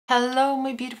Hello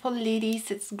my beautiful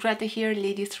ladies, it's Greta here,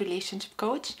 ladies relationship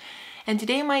coach, and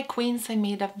today my queens, I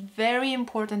made a very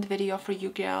important video for you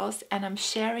girls and I'm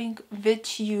sharing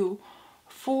with you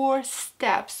 4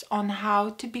 steps on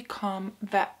how to become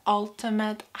the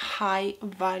ultimate high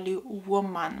value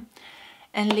woman.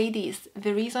 And ladies,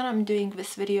 the reason I'm doing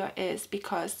this video is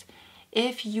because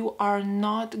if you are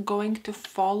not going to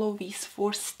follow these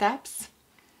 4 steps,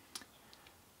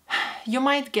 you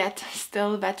might get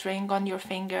still that ring on your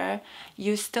finger,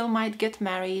 you still might get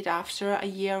married after a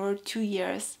year or 2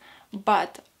 years,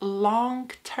 but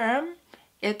long term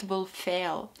it will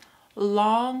fail.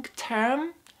 Long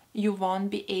term you won't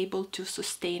be able to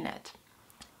sustain it.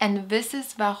 And this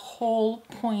is the whole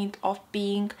point of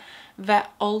being the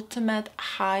ultimate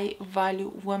high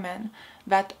value woman,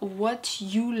 that what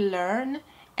you learn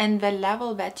and the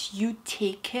level that you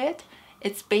take it,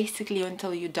 it's basically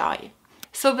until you die.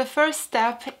 So the first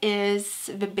step is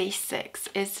the basics,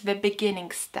 is the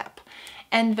beginning step.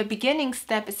 And the beginning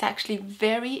step is actually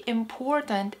very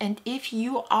important. And if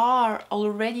you are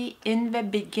already in the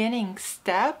beginning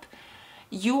step,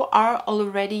 you are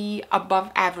already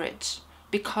above average,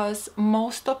 because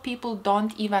most of people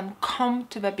don't even come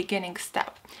to the beginning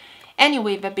step.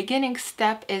 Anyway, the beginning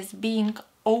step is being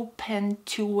open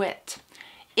to it.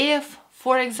 If,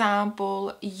 for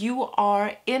example, you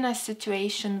are in a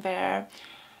situation where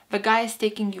the guy is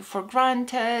taking you for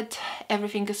granted,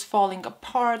 everything is falling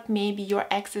apart, maybe your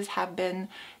exes have been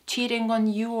cheating on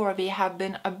you or they have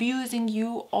been abusing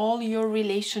you, all your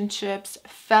relationships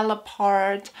fell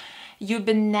apart, you've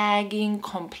been nagging,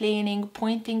 complaining,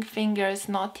 pointing fingers,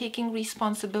 not taking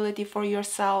responsibility for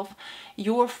yourself,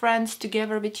 your friends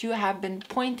together with you have been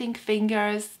pointing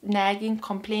fingers, nagging,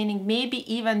 complaining,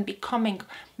 maybe even becoming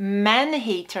man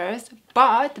haters,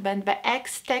 but when the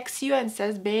ex texts you and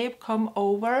says, babe, come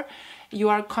over, you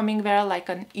are coming there like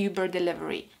an Uber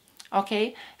delivery.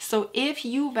 Okay, so if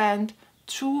you went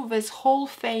through this whole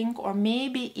thing, or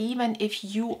maybe even if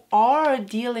you are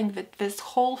dealing with this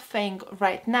whole thing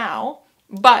right now,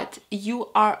 but you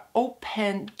are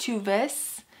open to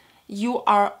this, you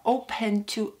are open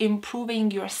to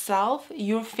improving yourself,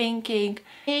 you're thinking,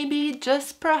 maybe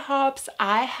just perhaps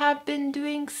I have been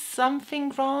doing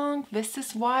something wrong, this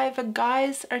is why the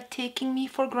guys are taking me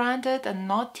for granted and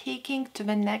not taking to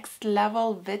the next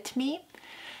level with me.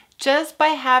 Just by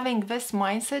having this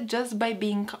mindset, just by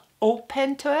being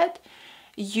open to it,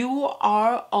 you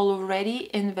are already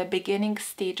in the beginning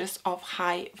stages of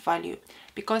high value.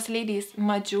 Because ladies,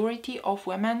 majority of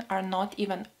women are not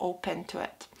even open to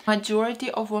it.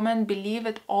 Majority of women believe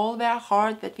with all their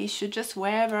heart that we should just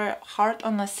wear their heart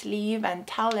on a sleeve and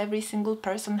tell every single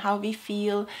person how we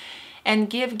feel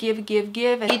and give,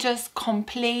 and they just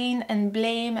complain and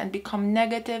blame and become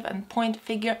negative and point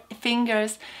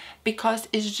fingers, because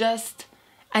it's just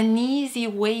an easy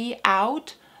way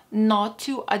out not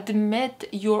to admit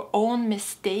your own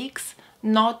mistakes,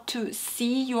 not to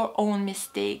see your own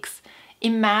mistakes.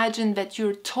 Imagine that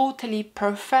you're totally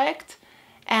perfect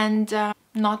and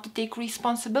not to take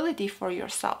responsibility for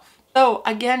yourself. So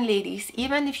again, ladies,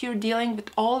 even if you're dealing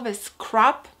with all this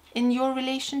crap in your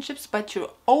relationships, but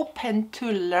you're open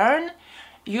to learn,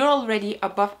 you're already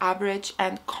above average,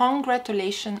 and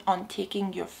congratulations on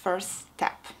taking your first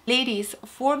step. Ladies,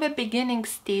 for the beginning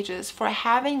stages, for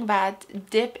having that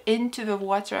dip into the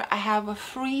water, I have a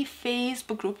free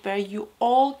Facebook group where you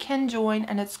all can join,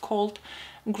 and it's called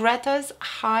Greta's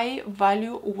High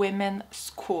Value Women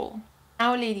School.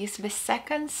 Now ladies, the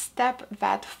second step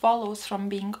that follows from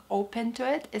being open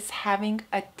to it is having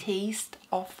a taste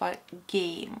of a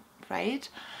game, right?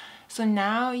 So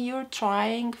now you're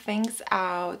trying things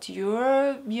out,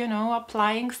 you're,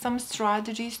 applying some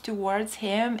strategies towards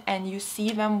him and you see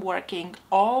them working.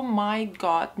 Oh my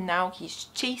God, now he's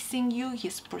chasing you,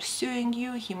 he's pursuing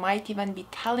you, he might even be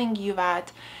telling you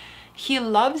that he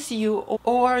loves you,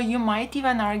 or you might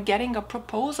even are getting a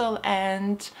proposal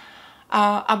and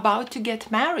about to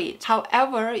get married.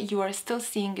 However, you are still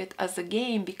seeing it as a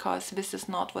game because this is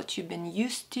not what you've been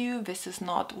used to, this is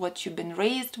not what you've been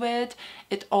raised with,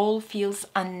 it all feels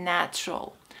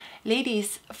unnatural.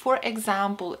 Ladies, for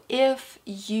example, if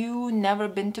you never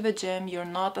been to the gym, you're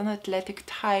not an athletic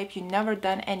type, you never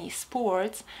done any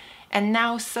sports, and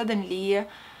now suddenly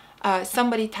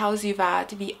somebody tells you that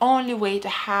the only way to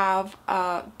have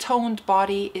a toned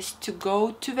body is to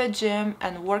go to the gym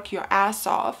and work your ass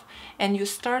off, and you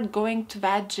start going to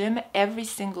that gym every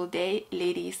single day,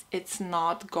 ladies, it's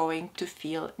not going to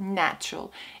feel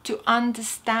natural. To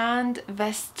understand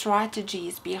the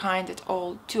strategies behind it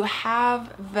all, to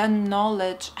have the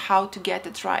knowledge how to get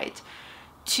it right,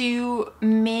 to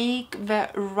make the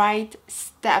right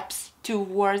steps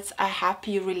towards a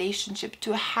happy relationship,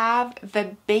 to have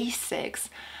the basics.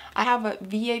 I have a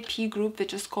VIP group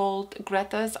which is called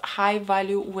Greta's High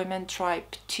Value Women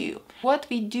Tribe 2. What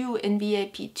we do in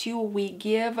VIP 2, we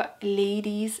give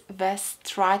ladies the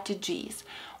strategies.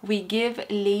 We give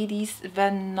ladies the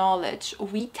knowledge.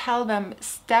 We tell them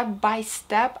step by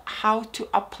step how to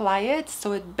apply it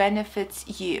so it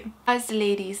benefits you. As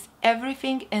ladies,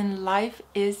 everything in life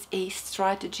is a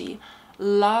strategy.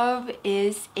 Love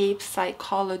is a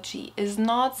psychology. It's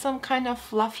not some kind of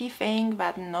fluffy thing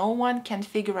that no one can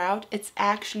figure out. It's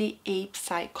actually a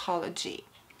psychology.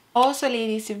 Also,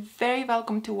 ladies, you're very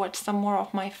welcome to watch some more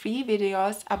of my free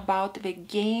videos about the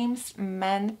games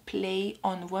men play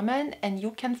on women, and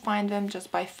you can find them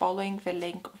just by following the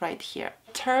link right here.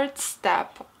 Third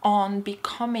step on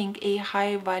becoming a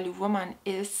high value woman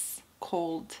is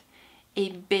called a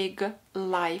big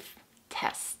life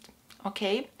test.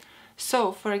 Okay?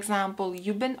 So, for example,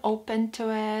 you've been open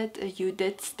to it, you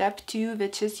did step 2,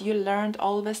 which is you learned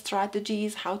all the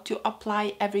strategies, how to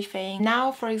apply everything.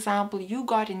 Now, for example, you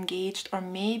got engaged, or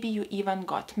maybe you even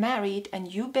got married,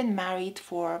 and you've been married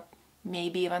for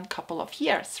maybe even a couple of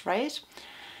years, right?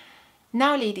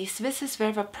 Now, ladies, this is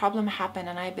where the problem happened,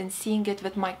 and I've been seeing it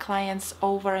with my clients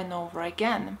over and over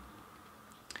again.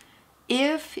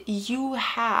 If you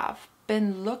have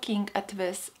been looking at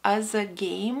this as a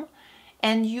game,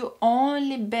 and you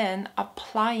only been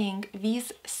applying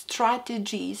these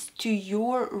strategies to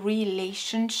your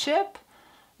relationship,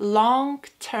 long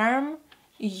term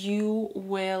you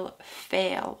will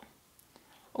fail.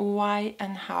 Why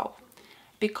and how?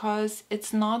 Because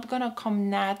it's not gonna come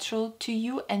natural to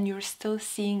you and you're still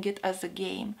seeing it as a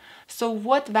game. So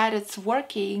what that it's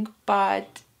working,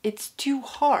 but it's too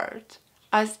hard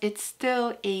as it's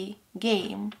still a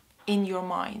game in your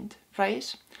mind,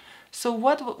 right? So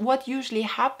what usually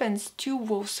happens to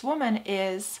those women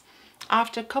is,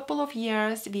 after a couple of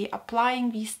years, we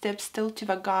applying these tips still to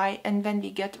the guy, and then we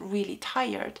get really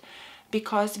tired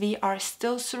because we are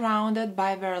still surrounded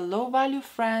by their low value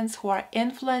friends who are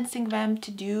influencing them to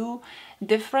do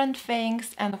different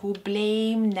things and who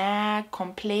blame, nag,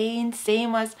 complain,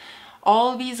 same as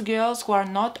all these girls who are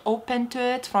not open to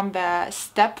it from the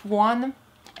step 1.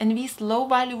 And these low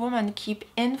value women keep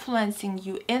influencing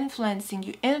you.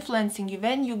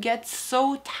 Then you get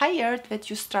so tired that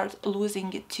you start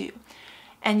losing it too.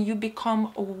 And you become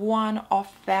one of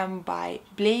them by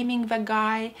blaming the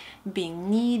guy, being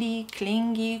needy,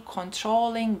 clingy,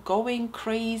 controlling, going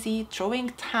crazy, throwing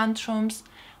tantrums.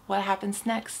 What happens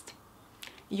next?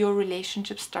 Your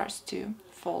relationship starts to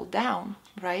fall down,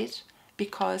 right?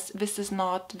 Because this is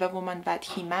not the woman that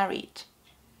he married.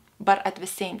 But at the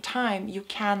same time, you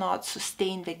cannot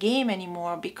sustain the game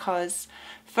anymore, because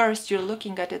first, you're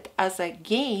looking at it as a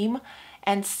game,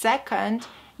 and second,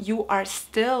 you are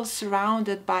still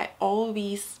surrounded by all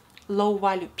these low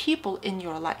value people in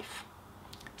your life.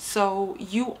 So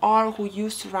you are who you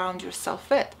surround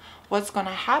yourself with. What's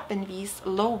gonna happen, these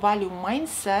low value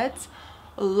mindsets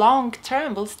long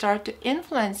term will start to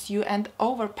influence you and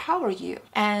overpower you,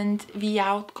 and the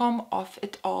outcome of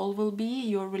it all will be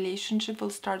your relationship will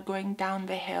start going down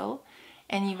the hill,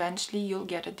 and eventually you'll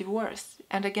get a divorce.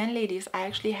 And again, ladies, I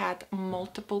actually had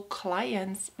multiple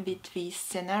clients with these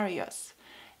scenarios.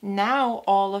 Now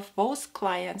all of those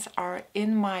clients are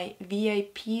in my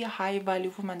VIP High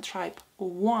Value Woman Tribe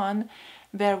 1,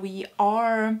 where we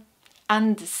are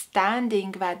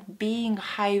understanding that being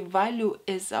high value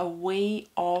is a way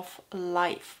of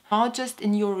life, not just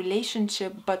in your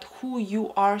relationship, but who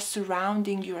you are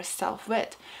surrounding yourself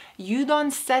with. You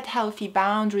don't set healthy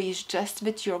boundaries just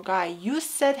with your guy. You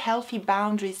set healthy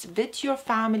boundaries with your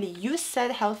family. You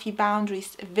set healthy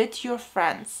boundaries with your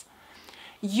friends.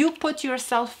 You put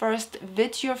yourself first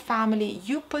with your family.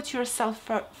 You put yourself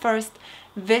first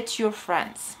with your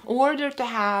friends. In order to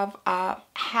have a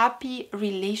happy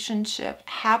relationship,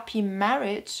 happy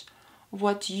marriage,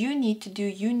 what you need to do,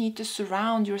 you need to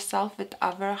surround yourself with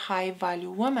other high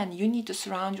value women. You need to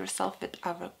surround yourself with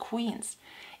other queens.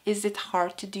 Is it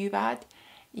hard to do that?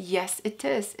 Yes, it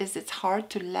is. Is it hard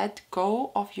to let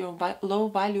go of your low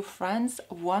value friends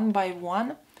one by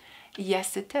one?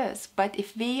 Yes, it is. But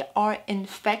if they are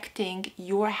infecting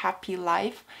your happy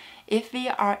life, if they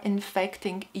are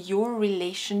infecting your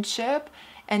relationship,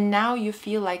 and now you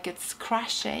feel like it's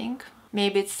crashing,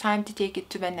 maybe it's time to take it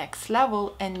to the next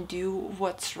level and do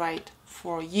what's right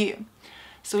for you.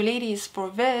 So ladies, for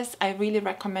this, I really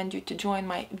recommend you to join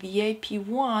my VIP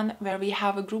one, where we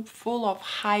have a group full of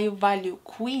high value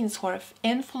queens who are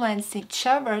influencing each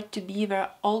other to be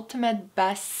their ultimate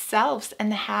best selves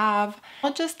and have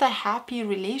not just a happy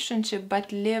relationship,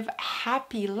 but live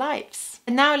happy lives.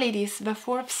 And now ladies, the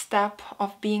fourth step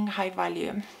of being high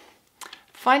value.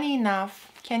 Funny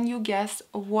enough, can you guess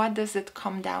what does it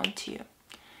come down to?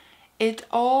 It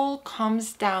all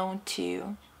comes down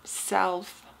to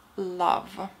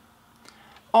self-love.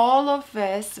 All of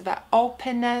this, the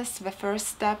openness, the first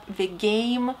step, the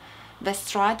game, the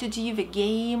strategy, the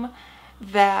game,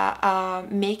 the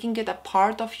making it a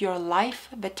part of your life,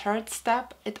 the third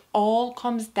step, it all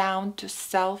comes down to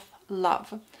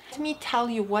self-love. Let me tell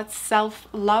you what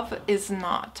self-love is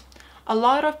not. A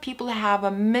lot of people have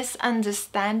a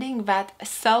misunderstanding that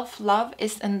self-love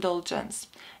is indulgence.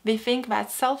 They think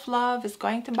that self-love is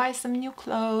going to buy some new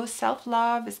clothes,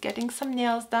 self-love is getting some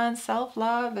nails done,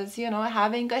 self-love is, you know,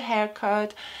 having a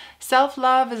haircut,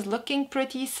 self-love is looking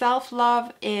pretty,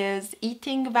 self-love is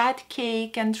eating that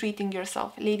cake and treating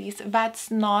yourself. Ladies,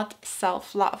 that's not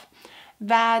self-love.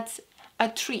 That's a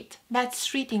treat. That's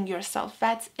treating yourself.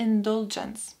 That's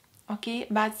indulgence. Okay,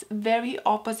 that's very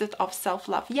opposite of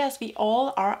self-love. Yes, we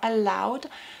all are allowed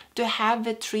to have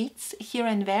the treats here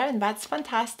and there, and that's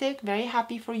fantastic. Very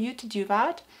happy for you to do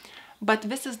that. But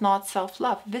this is not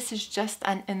self-love. This is just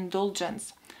an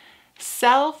indulgence.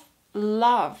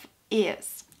 Self-love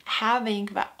is having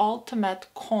the ultimate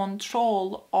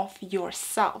control of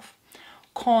yourself,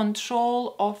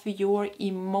 control of your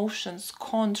emotions,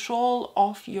 control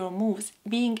of your moves,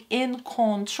 being in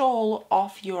control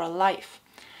of your life.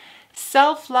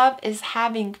 Self-love is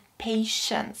having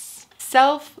patience.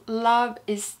 Self-love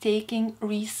is taking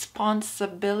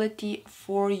responsibility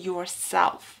for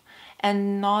yourself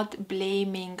and not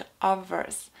blaming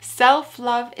others.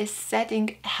 Self-love is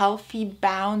setting healthy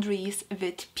boundaries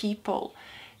with people.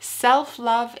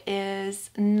 Self-love is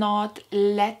not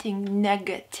letting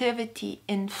negativity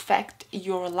infect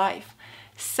your life.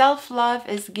 Self-love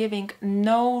is giving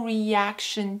no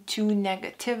reaction to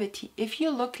negativity. If you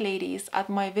look, ladies, at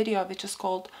my video, which is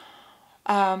called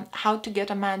How to Get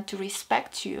a Man to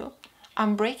Respect You,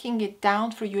 I'm breaking it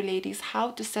down for you, ladies,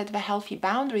 how to set the healthy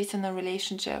boundaries in a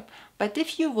relationship. But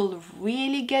if you will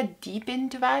really get deep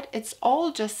into that, it's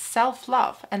all just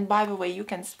self-love. And by the way, you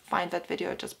can find that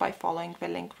video just by following the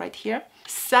link right here.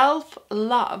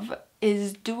 Self-love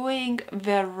is doing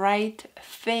the right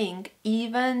thing,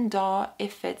 even though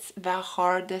if it's the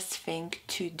hardest thing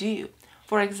to do.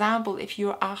 For example, if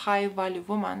you're a high value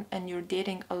woman and you're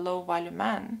dating a low value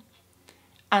man,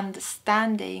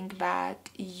 understanding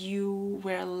that you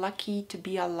were lucky to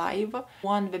be alive,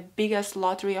 won the biggest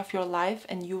lottery of your life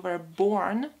and you were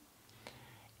born,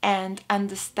 and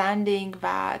understanding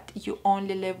that you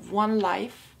only live one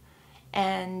life,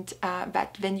 and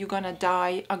that when you're gonna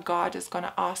die, a God is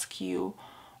gonna ask you,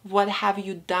 what have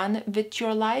you done with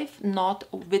your life, not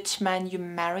which man you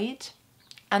married.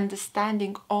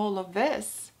 Understanding all of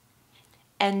this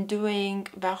and doing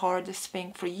the hardest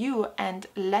thing for you and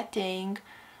letting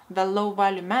the low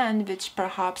value man, which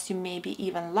perhaps you maybe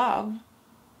even love,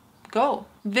 go.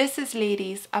 This is,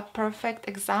 ladies, a perfect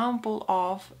example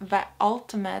of the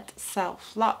ultimate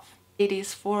self-love. It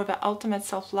is for the ultimate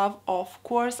self-love. Of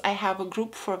course, I have a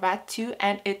group for that too,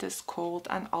 and it is called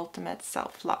an ultimate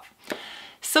self-love.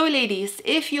 So ladies,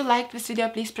 if you liked this video,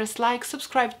 please press like,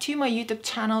 subscribe to my YouTube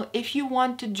channel. If you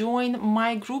want to join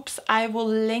my groups, I will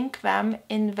link them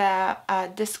in the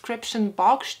description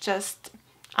box just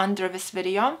under this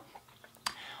video,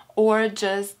 or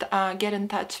just get in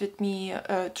touch with me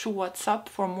through WhatsApp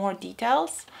for more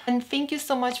details. And thank you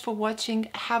so much for watching.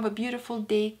 Have a beautiful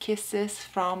day. Kisses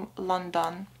from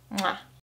London. Mwah.